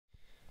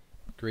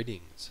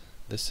Greetings.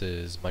 This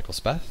is Michael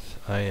Speth.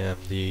 I am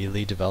the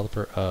lead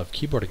developer of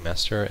Keyboarding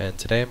Master, and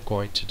today I'm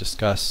going to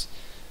discuss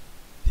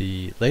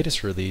the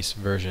latest release,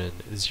 version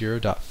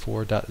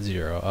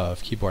 0.4.0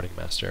 of Keyboarding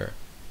Master.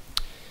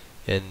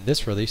 In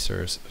this release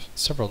there's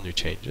several new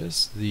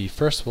changes. The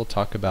first we'll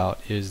talk about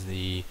is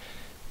the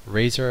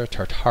Razer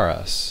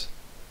Tartarus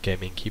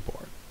gaming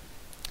keyboard.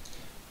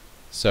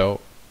 So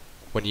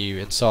when you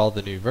install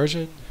the new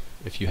version,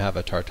 if you have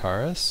a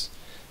Tartarus,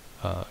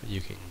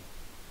 you can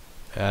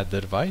add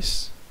the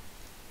device.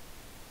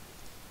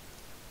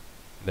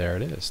 There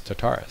it is,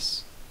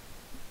 Tartarus.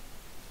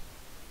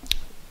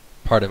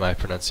 Pardon my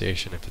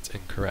pronunciation if it's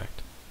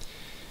incorrect.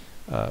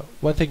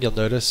 One thing you'll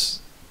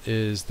notice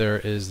is there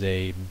is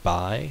a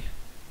buy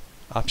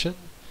option.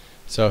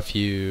 So if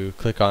you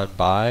click on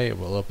buy, it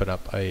will open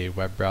up a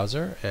web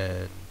browser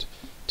and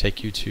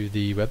take you to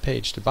the web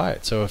page to buy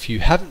it. So if you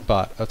haven't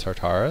bought a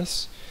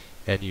Tartarus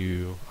and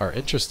you are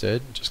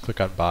interested, just click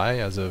on buy.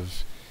 As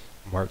of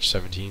March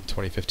 17,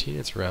 2015,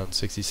 it's around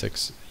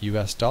 $66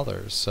 US.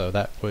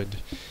 So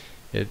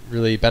it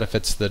really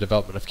benefits the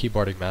development of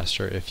Keyboarding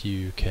Master if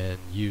you can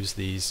use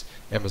these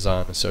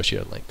Amazon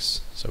associate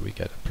links. So we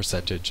get a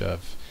percentage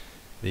of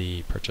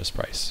the purchase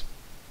price.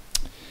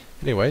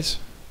 Anyways,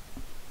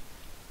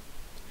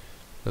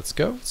 let's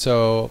go.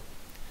 So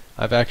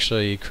I've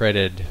actually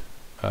created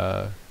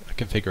a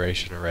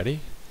configuration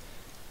already.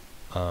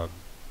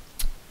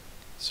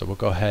 So we'll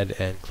go ahead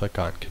and click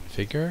on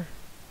configure.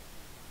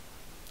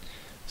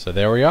 So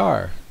there we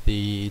are,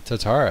 the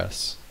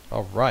Tartarus.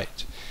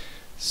 Alright,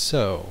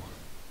 so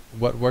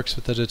what works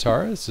with the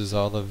Tartarus is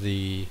all of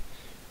the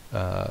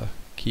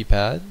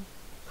keypad,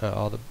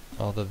 all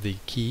of the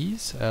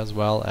keys, as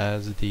well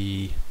as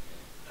the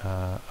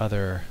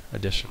other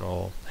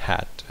additional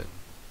hat and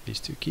these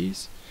two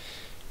keys.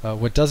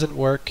 What doesn't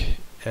work,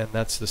 and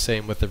that's the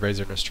same with the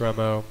Razer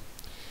Nostromo,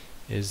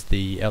 is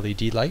the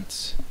LED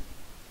lights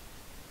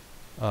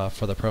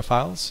for the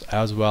profiles,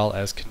 as well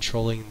as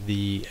controlling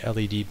the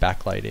LED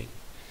backlighting.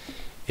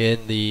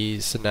 In the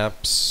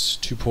Synapse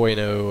 2.0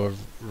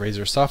 of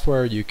Razer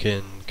software, you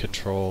can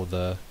control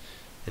the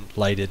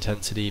light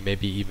intensity,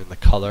 maybe even the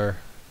color.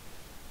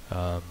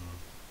 I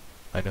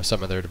know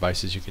some of their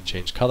devices you can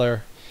change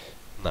color.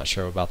 I'm not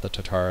sure about the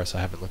Tartarus, I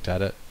haven't looked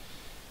at it.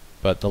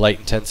 But the light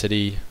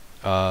intensity,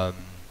 and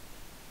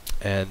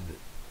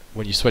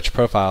when you switch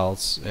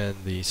profiles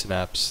in the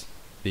Synapse,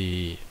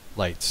 the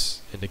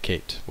lights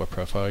indicate what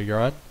profile you're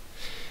on.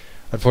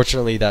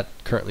 Unfortunately, that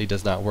currently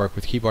does not work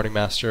with Keyboarding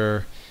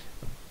Master.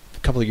 A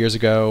couple of years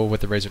ago with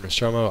the Razer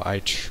Nostromo, I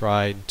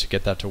tried to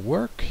get that to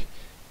work,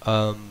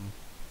 and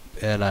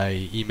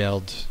I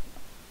emailed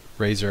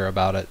Razer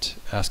about it,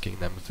 asking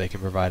them if they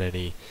can provide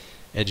any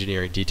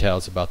engineering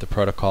details about the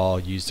protocol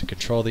used to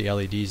control the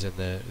LEDs, and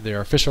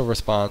their official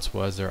response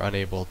was they're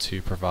unable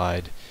to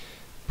provide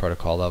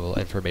protocol level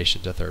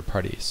information to third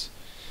parties.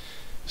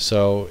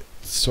 So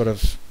sort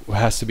of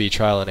has to be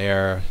trial and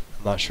error.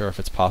 I'm not sure if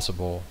it's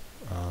possible.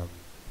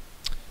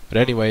 But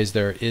anyways,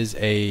 there is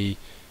a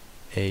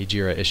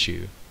JIRA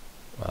issue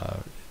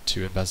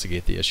to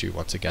investigate the issue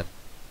once again.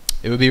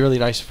 It would be really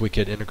nice if we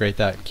could integrate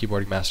that in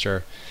Keyboarding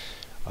Master.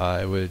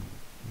 It would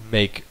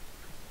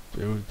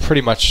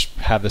pretty much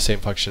have the same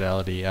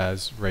functionality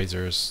as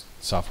Razer's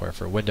software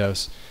for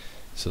Windows,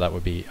 so that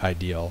would be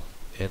ideal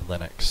in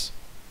Linux.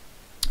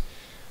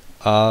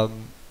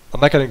 I'm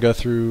not going to go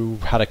through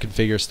how to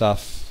configure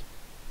stuff.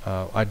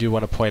 I do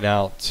want to point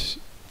out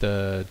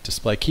the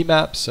display key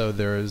map. So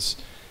there's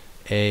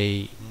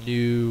a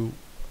new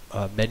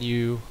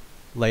menu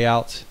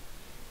layout.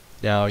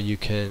 Now you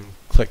can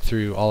click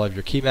through all of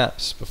your key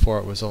maps. Before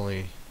it was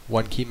only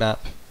one key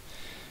map.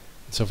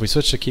 So if we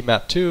switch to key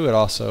map 2, it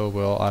also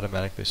will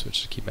automatically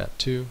switch to key map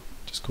 2,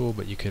 which is cool,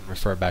 but you can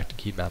refer back to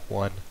key map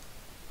 1.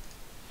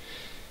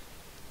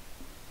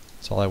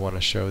 That's all I want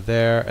to show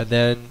there. And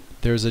then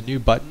there's a new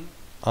button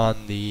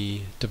on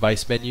the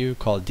device menu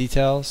called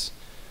Details.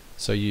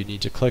 So you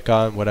need to click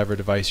on whatever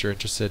device you're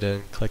interested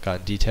in, click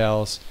on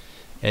Details,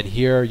 and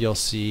here you'll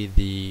see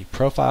the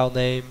profile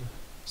name,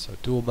 so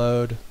dual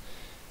mode.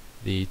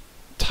 The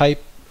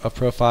type of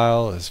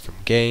profile is from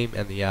game,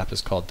 and the app is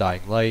called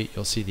Dying Light.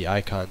 You'll see the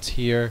icons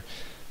here,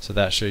 so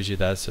that shows you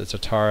that's a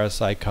Tartarus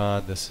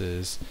icon. This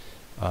is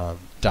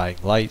Dying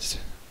Light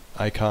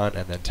icon,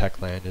 and then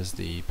Techland is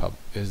the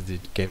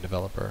game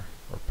developer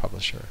or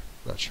publisher.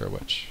 Not sure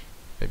which.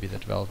 Maybe the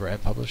developer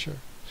and publisher.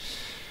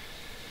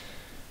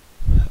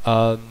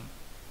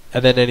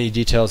 And then any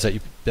details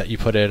that you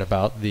put in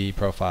about the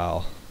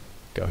profile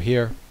go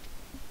here.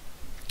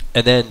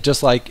 And then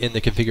just like in the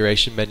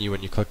configuration menu,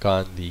 when you click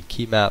on the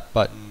key map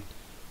button,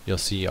 you'll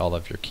see all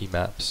of your key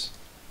maps.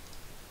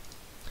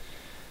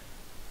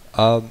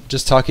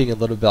 Just talking a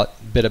little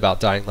bit about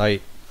Dying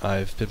Light.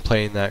 I've been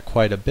playing that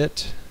quite a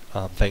bit,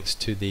 thanks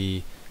to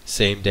the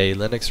same day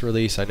Linux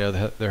release. I know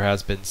that there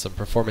has been some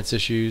performance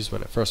issues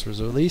when it first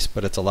was released,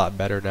 but it's a lot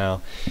better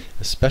now,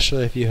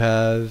 especially if you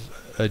have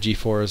a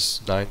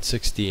GeForce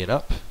 960 and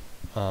up.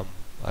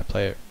 I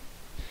play it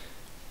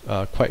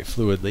quite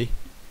fluidly.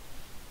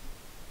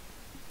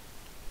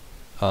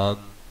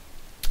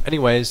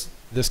 Anyways,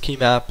 this key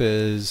map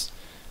is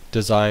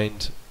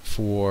designed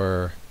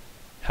for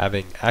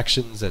having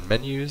actions and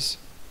menus.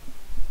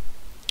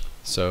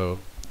 So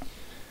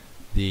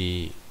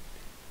the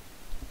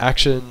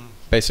action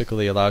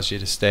basically allows you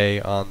to stay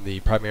on the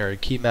primary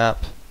key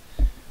map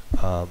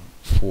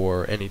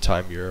for any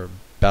time you're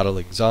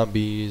battling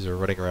zombies or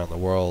running around the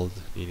world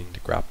needing to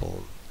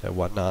grapple and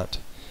whatnot.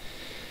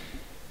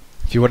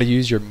 If you want to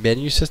use your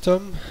menu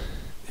system,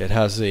 it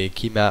has a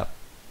key map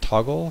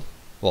toggle,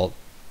 well,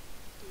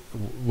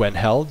 when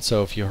held.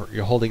 So if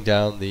you're holding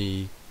down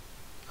the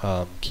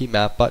key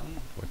map button,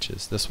 which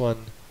is this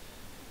one,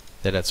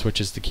 then it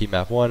switches to key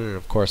map 1, and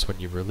of course when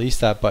you release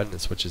that button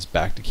it switches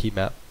back to key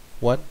map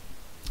 1.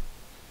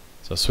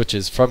 So it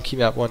switches from key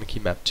map 1 to key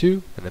map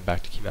 2 and then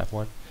back to key map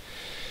 1.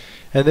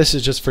 And this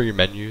is just for your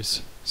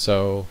menus.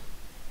 So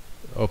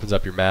it opens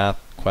up your map,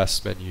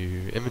 quest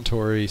menu,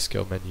 inventory,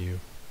 skill menu.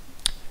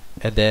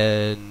 And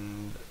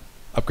then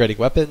upgrading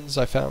weapons,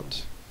 I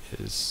found,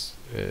 is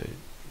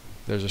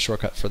there's a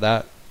shortcut for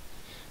that.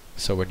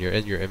 So when you're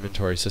in your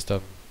inventory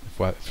system,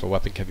 if a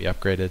weapon can be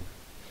upgraded,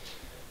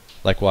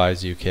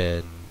 likewise you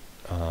can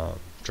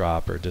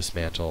drop or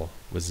dismantle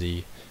with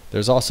Z.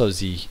 There's also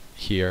Z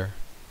here,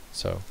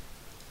 so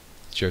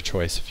it's your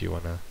choice if you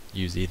want to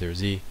use either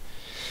Z.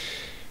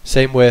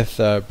 Same with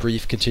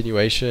brief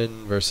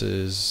continuation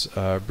versus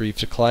brief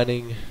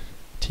declining.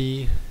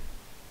 T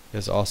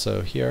is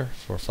also here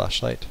for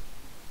flashlight.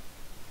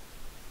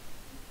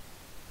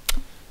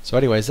 So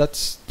anyways,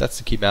 that's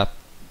the key map.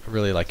 I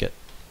really like it.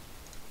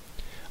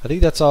 I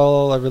think that's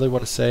all I really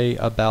want to say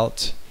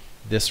about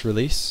this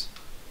release.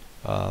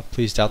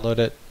 Please download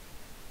it.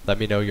 Let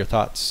me know your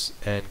thoughts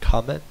and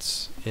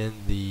comments in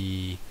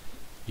the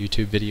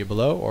YouTube video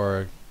below,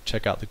 or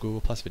check out the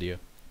Google Plus video.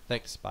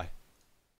 Thanks. Bye.